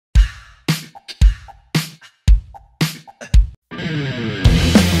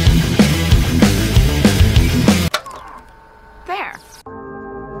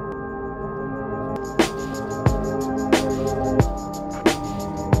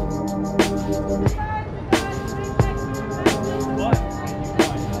Hey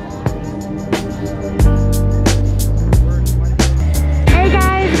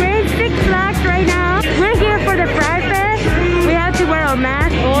guys, we're in Six Flags right now. We're here for the Fright Fest. We have to wear a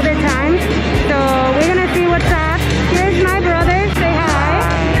mask all the time. So we're gonna see what's up. Here's my brother. Say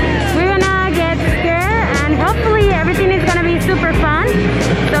hi. We're gonna get scared and hopefully everything is gonna be super fun.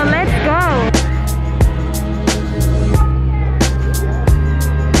 So let's go.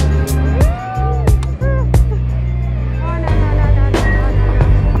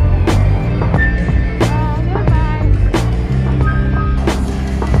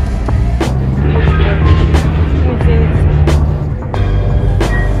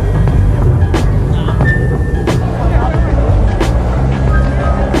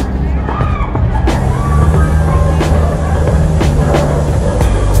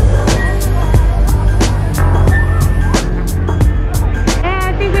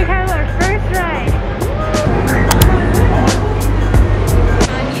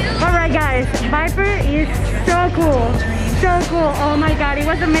 Oh my god, it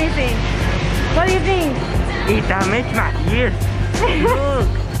was amazing. What do you think? It damaged my ears. Look.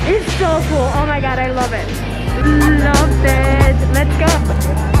 It's so cool. Oh my god, I love it. Love it. Let's go.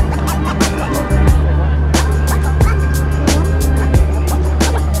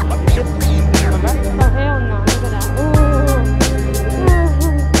 Oh hell no, look at that.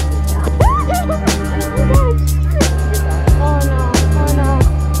 Oh no, oh no,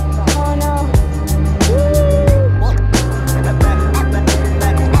 oh no.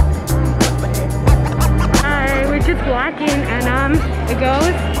 Just walking and it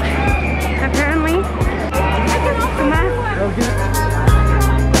goes apparently.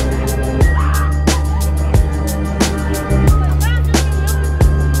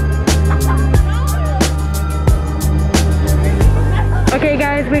 Okay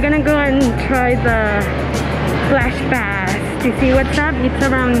guys, we're gonna go and try the FLASHPASS to see what's up. It's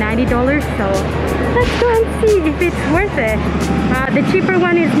around $90, so let's go and see if it's worth it. The cheaper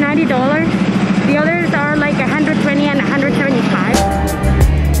one is $90. The others are like 120 and 175.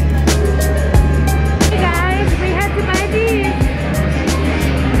 Hey guys, we had to buy these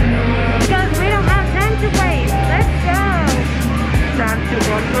because we don't have time to wait. Let's go. Time to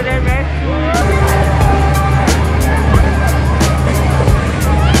go to the restroom.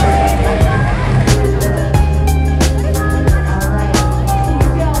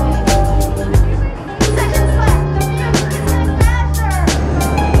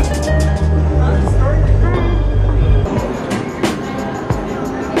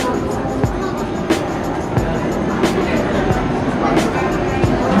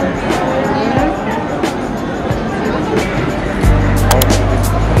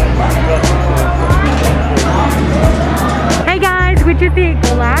 To the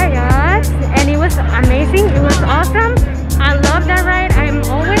Goliath, and it was amazing. It was awesome. I love that ride. I'm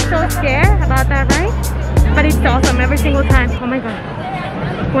always so scared about that ride, but it's awesome every single time. Oh my god,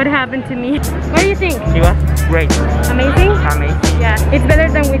 what happened to me? What do you think? It was great. Amazing? Amazing. Yeah, it's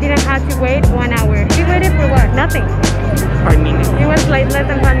better than we didn't have to wait 1 hour. We waited for what? Nothing. 5 minutes. It was like less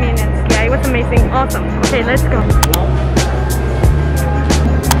than 5 minutes. Yeah, it was amazing. Awesome. Okay, let's go.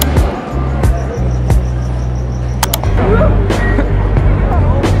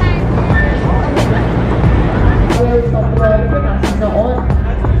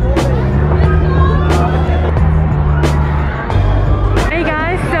 Hey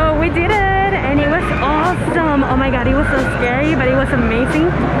guys, so we did it and it was awesome. Oh my god, it was so scary, but it was amazing.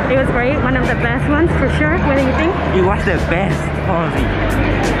 It was great, one of the best ones for sure. What do you think? It was the best, honestly.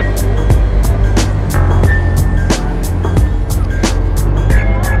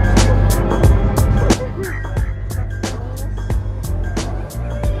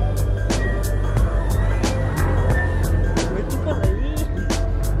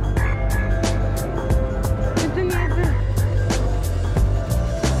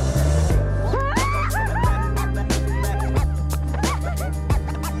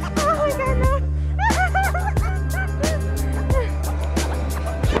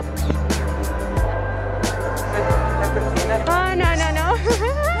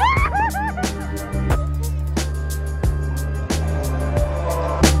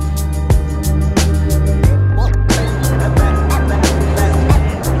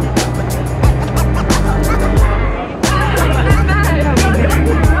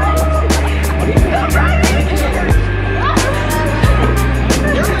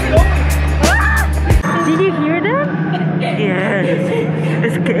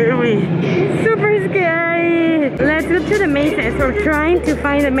 To the mazes. We're trying to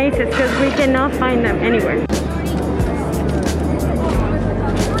find the mazes because we cannot find them anywhere.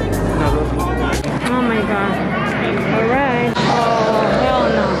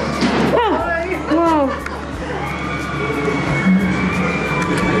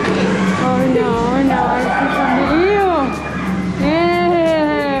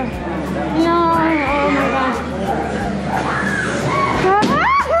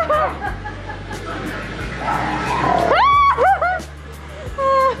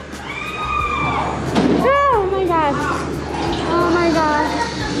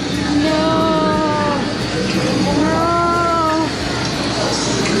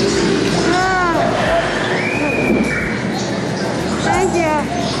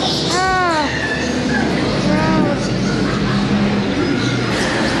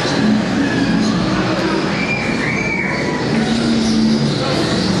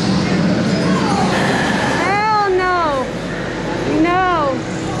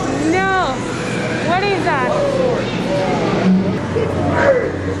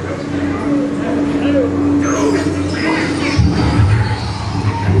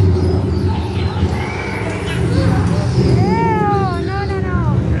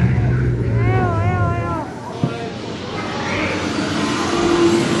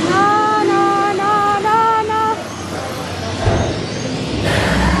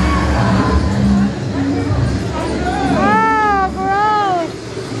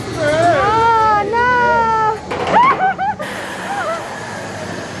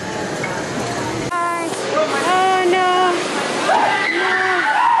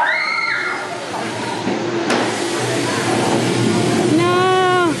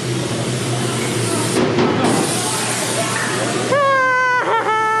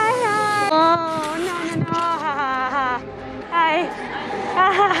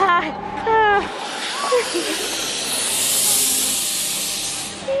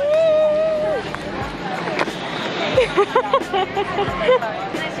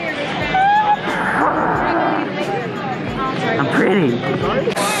 I'm pretty.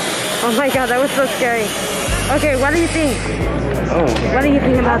 Oh my god, that was so scary. Okay, what do you think? Oh, What do you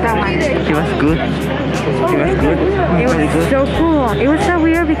think about that one? she was good. She was good. It was Really good. so cool. It was so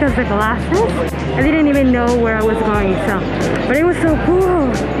weird because the glasses, I didn't even know where I was going, so, but it was so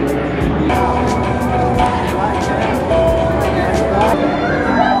cool.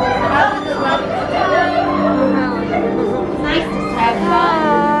 Nice to have fun.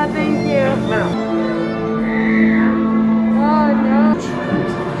 Ah, thank you. Oh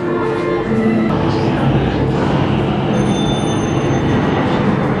no.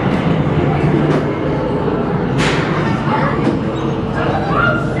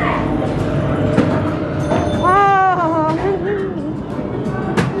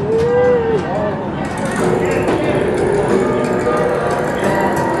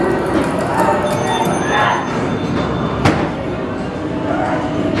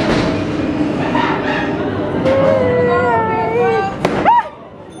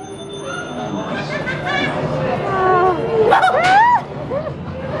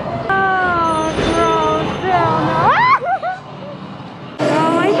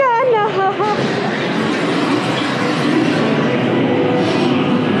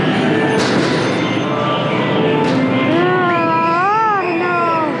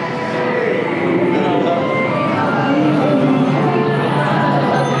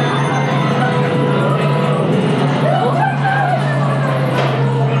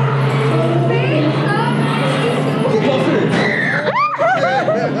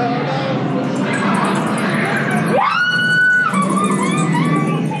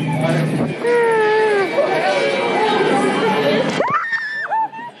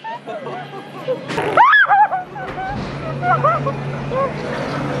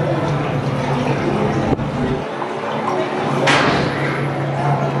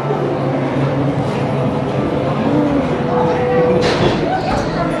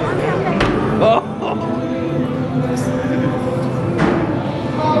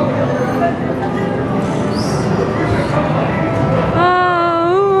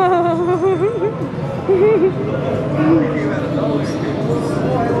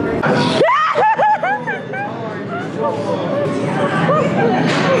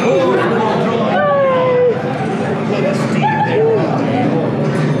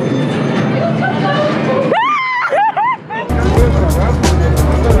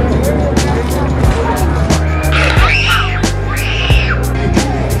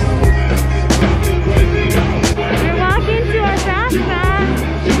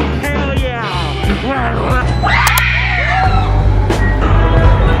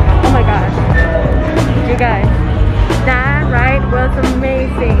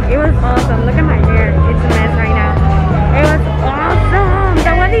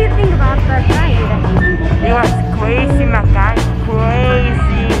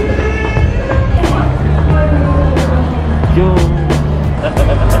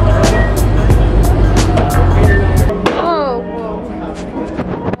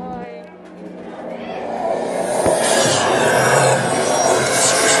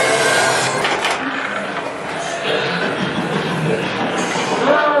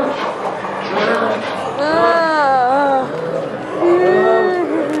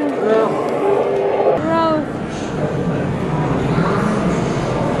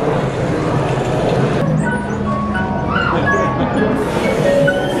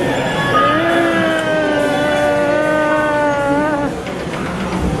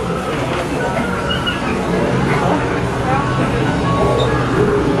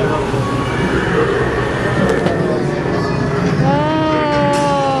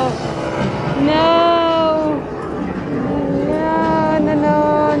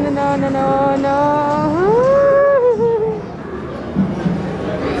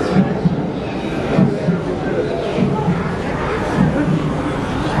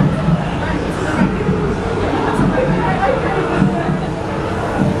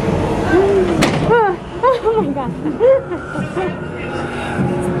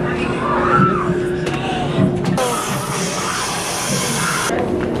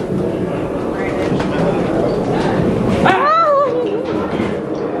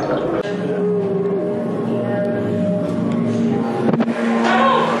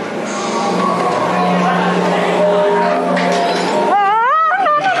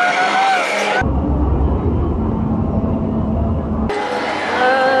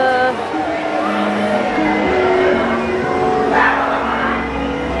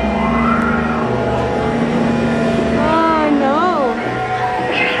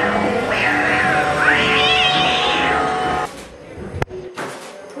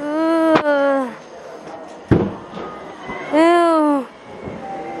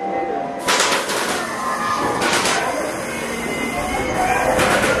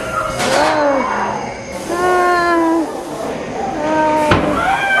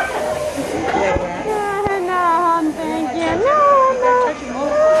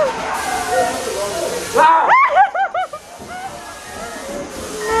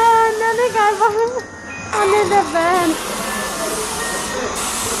 Under the van.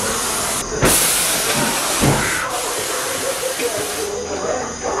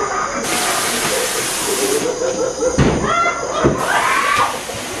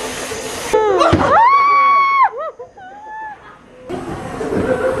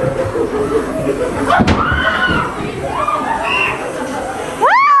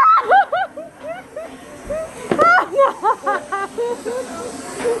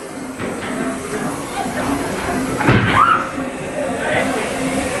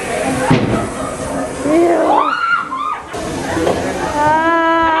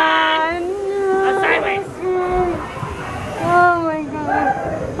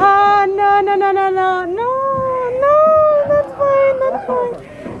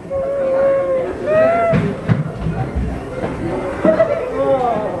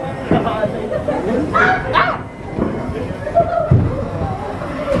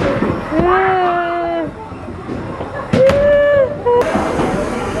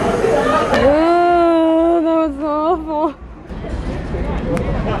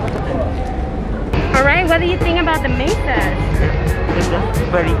 What do you think about the mesas?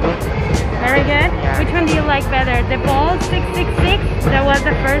 Very good. Very good? Yeah. Which one do you like better? The ball 666, that was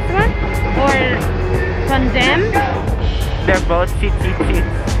the first one? Or Condemned? They're both cheat.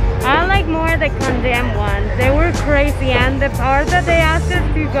 I like more the Condemned ones. They were crazy, and the part that they asked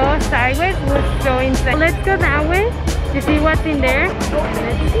us to go sideways was so insane. Let's go that way to see what's in there.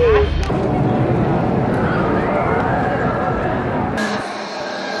 Let's see.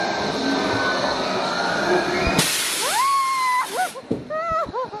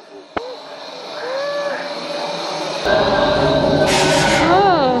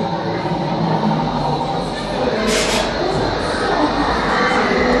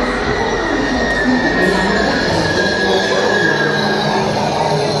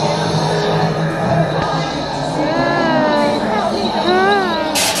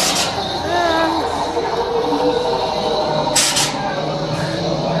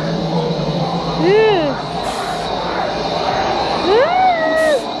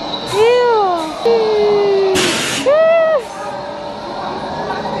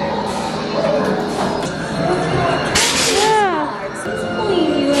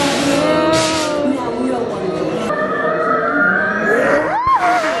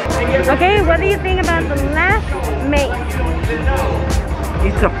 Okay, what do you think about the last maze?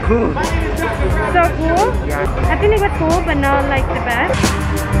 It's so cool. So cool? Yeah. I think it was cool, but not like the best.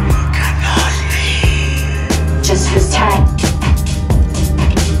 Just was time.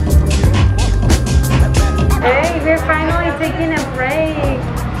 Hey, we're finally taking a break.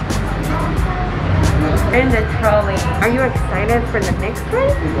 In the trolley. Are you excited for the next one?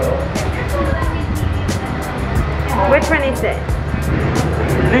 Which one is it?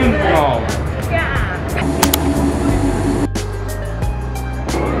 Lincoln. Yeah.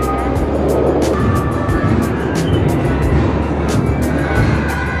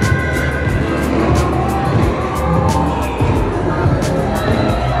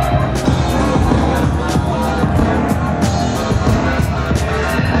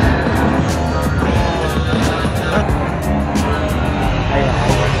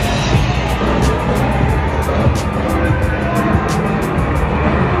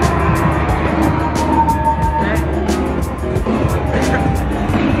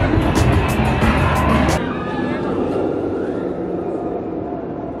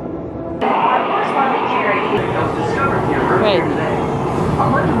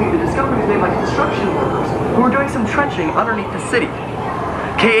 Allegedly, the discovery was made by construction workers who were doing some trenching underneath the city.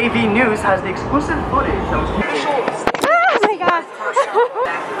 KAV News has the exclusive footage that was Oh my god.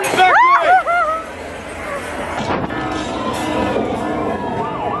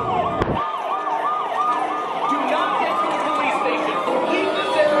 Do not get to the police station. Leave this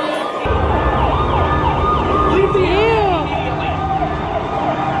area. Leave the area immediately.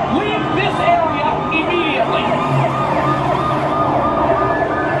 Leave this area immediately.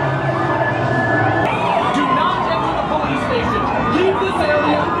 Do not enter the police station. Leave this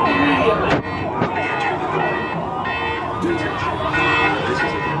area immediately.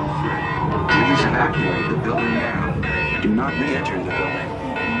 Please evacuate the building now. Do not re-enter the building.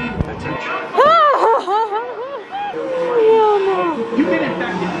 Attention. You've been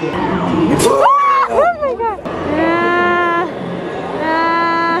infected. Oh my god.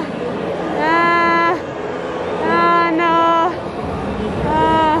 No.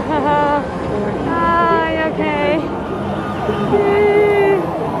 You okay?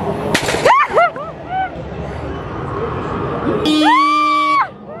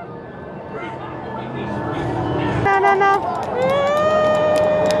 No.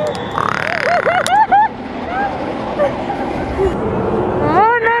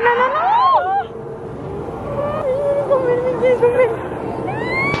 Oh, no.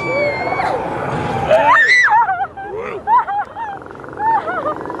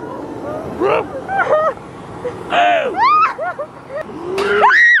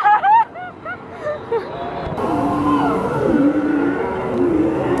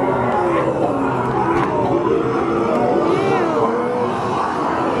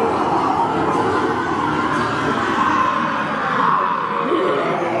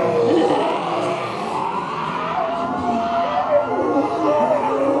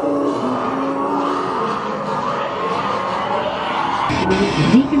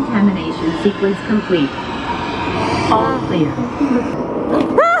 Decontamination sequence complete. All clear.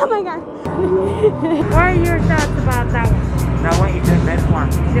 Oh my god. What are your thoughts about that one? That one is the best one.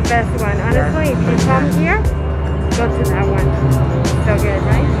 The best one. Honestly, if you come here, go to that one. So good,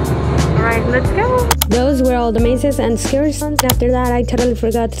 right? Alright, let's go. Those were all the mazes and scary sounds. After that, I totally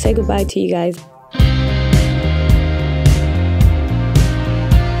forgot to say goodbye to you guys.